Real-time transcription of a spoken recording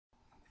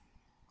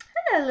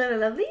Hello,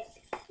 lovelies.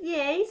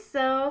 Yay,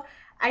 so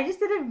I just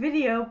did a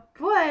video,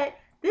 but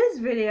this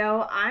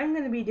video, I'm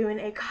going to be doing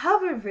a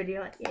cover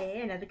video,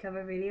 yay, another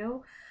cover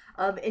video,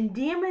 of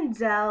India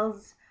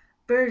Menzel's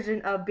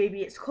version of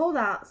Baby It's Cold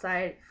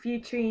Outside,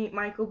 featuring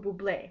Michael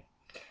Bublé.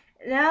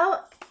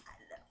 Now,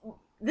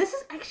 this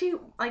is actually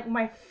like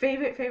my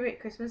favorite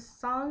Christmas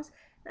songs.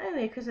 Not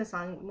really a Christmas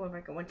song, more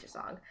like a winter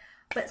song.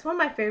 But it's one of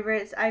my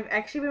favorites. I've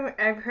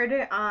heard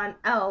it on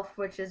Elf,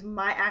 which is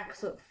my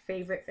absolute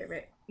favorite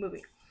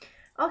movie.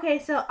 Okay,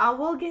 so I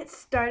will get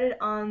started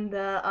on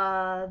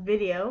the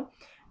video.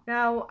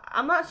 Now,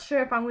 I'm not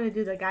sure if I'm going to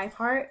do the guy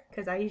part,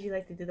 because I usually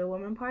like to do the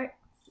woman part.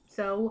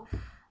 So,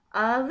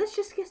 let's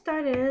just get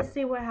started. Let's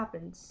see what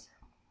happens.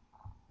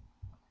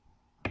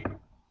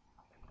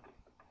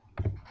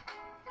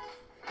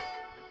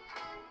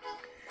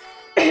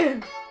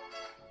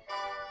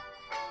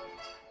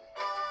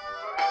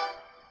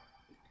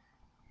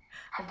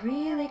 I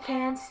really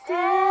can't stay.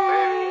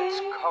 Baby, it's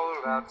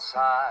cold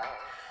outside.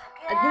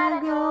 I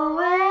gotta go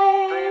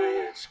away.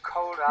 Baby, it's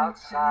cold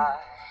outside.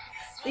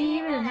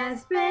 Steven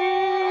has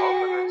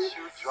been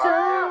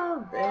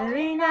so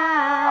very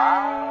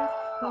nice.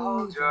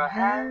 Hold your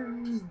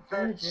hands,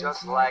 they're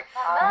just like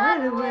my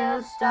mother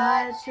will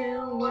start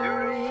to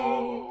worry.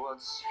 beautiful.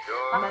 What's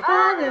My your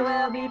father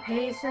will be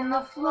pacing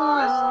the floor.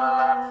 Listen to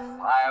that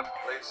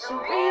fireplace So song.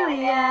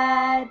 really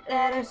I'd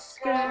better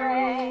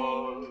scurry.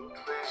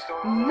 Please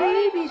don't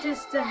Maybe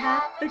just to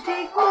have to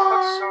take I'll put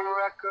more. some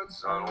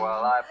records on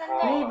while I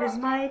pour. Neighbors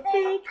might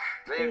think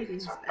Baby,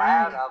 it's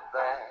bad out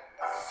there.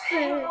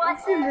 say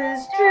what's in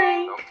this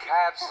drink. No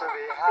cabs to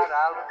be had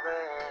out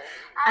there.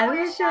 I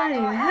wish I knew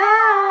Your eyes are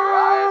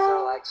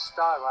how like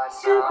starlight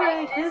to now.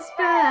 break this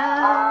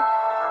spell.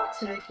 I'll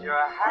take your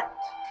hat.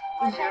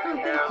 But Your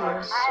hair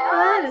looks so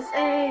I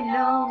say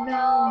no,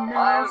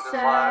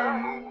 sir.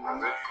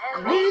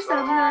 At least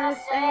I'm gonna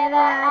say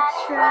that I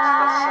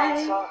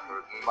tried.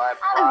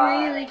 I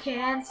really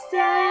can't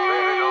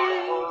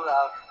stay.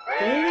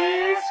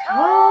 Baby, it's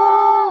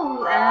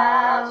cold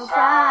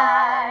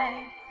outside.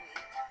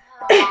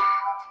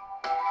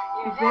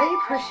 You're very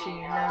pushy,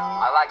 you know.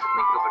 I like to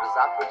think of it as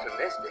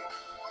opportunistic.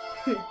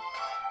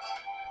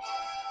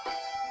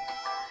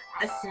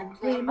 I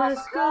simply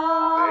must Baby,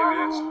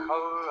 it's go.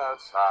 cold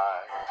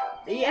outside.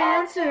 The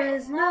answer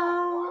is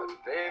no.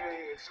 Baby,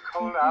 it's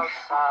cold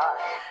outside.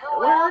 The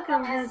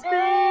welcome has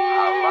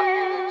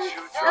been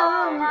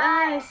so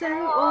nice and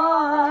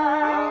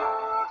warm.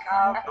 Look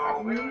out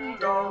the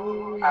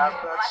window at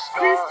that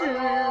Sister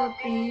star. will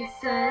be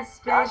Gosh, your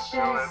suspicious.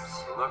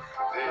 lips look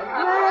big.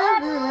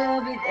 Brother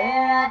will be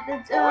there at the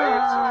Waves door.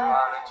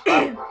 upon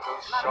a tropical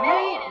shore.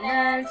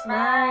 Maintenance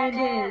mind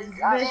is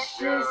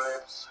Gosh, your vicious.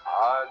 lips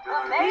are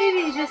delicious.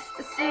 Maybe just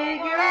a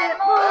cigarette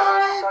Never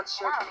more. such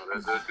a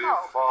blizzard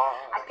before.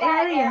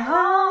 Gotta get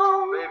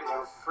home. Baby,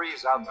 you'll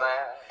freeze out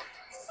there.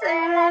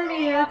 Send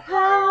me a It's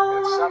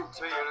poem. up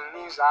to your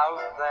knees out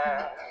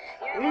there.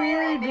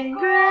 Really been I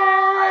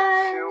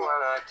grand. feel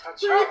when I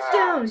touch your But hand.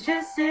 don't you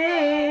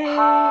say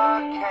How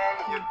can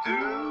you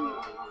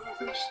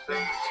do this thing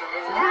to me?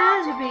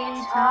 has to be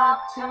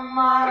talked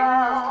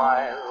tomorrow.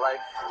 My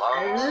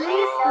lifelong At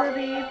least there'll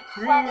be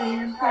plenty of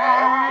And you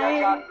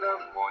pride. got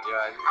pneumonia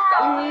and you I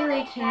died.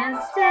 really can't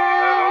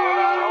stay.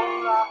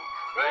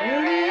 Baby,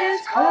 Baby,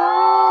 it's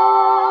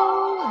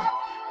cold.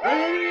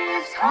 Baby,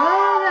 it's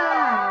cold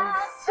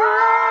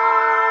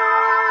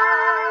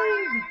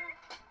outside.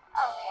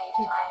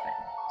 Okay, fine.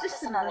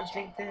 Just another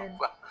drink then.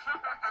 Well,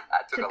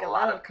 that Took a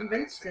lot of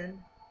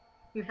convincing.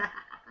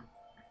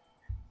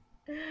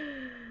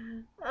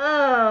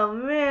 Oh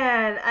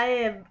man,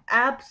 I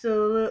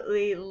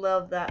absolutely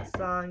love that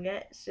song.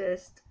 It's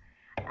just,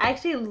 I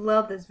actually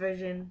love this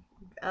version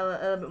a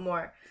little bit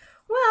more.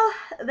 Well,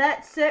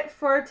 that's it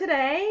for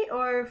today,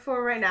 or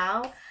for right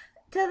now.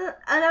 And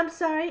I'm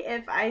sorry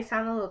if I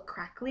sound a little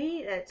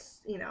crackly.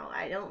 That's,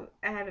 I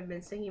haven't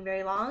been singing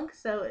very long,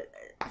 so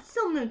it's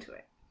still new to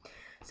it.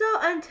 So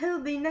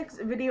until the next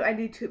video I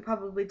do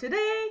probably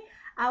today,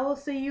 I will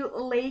see you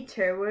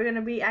later. We're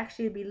gonna be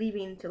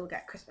leaving to look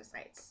at Christmas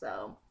lights.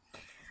 So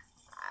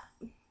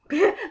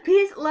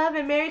peace, love,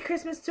 and Merry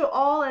Christmas to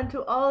all, and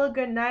to all a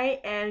good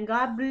night, and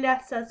God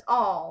bless us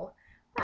all.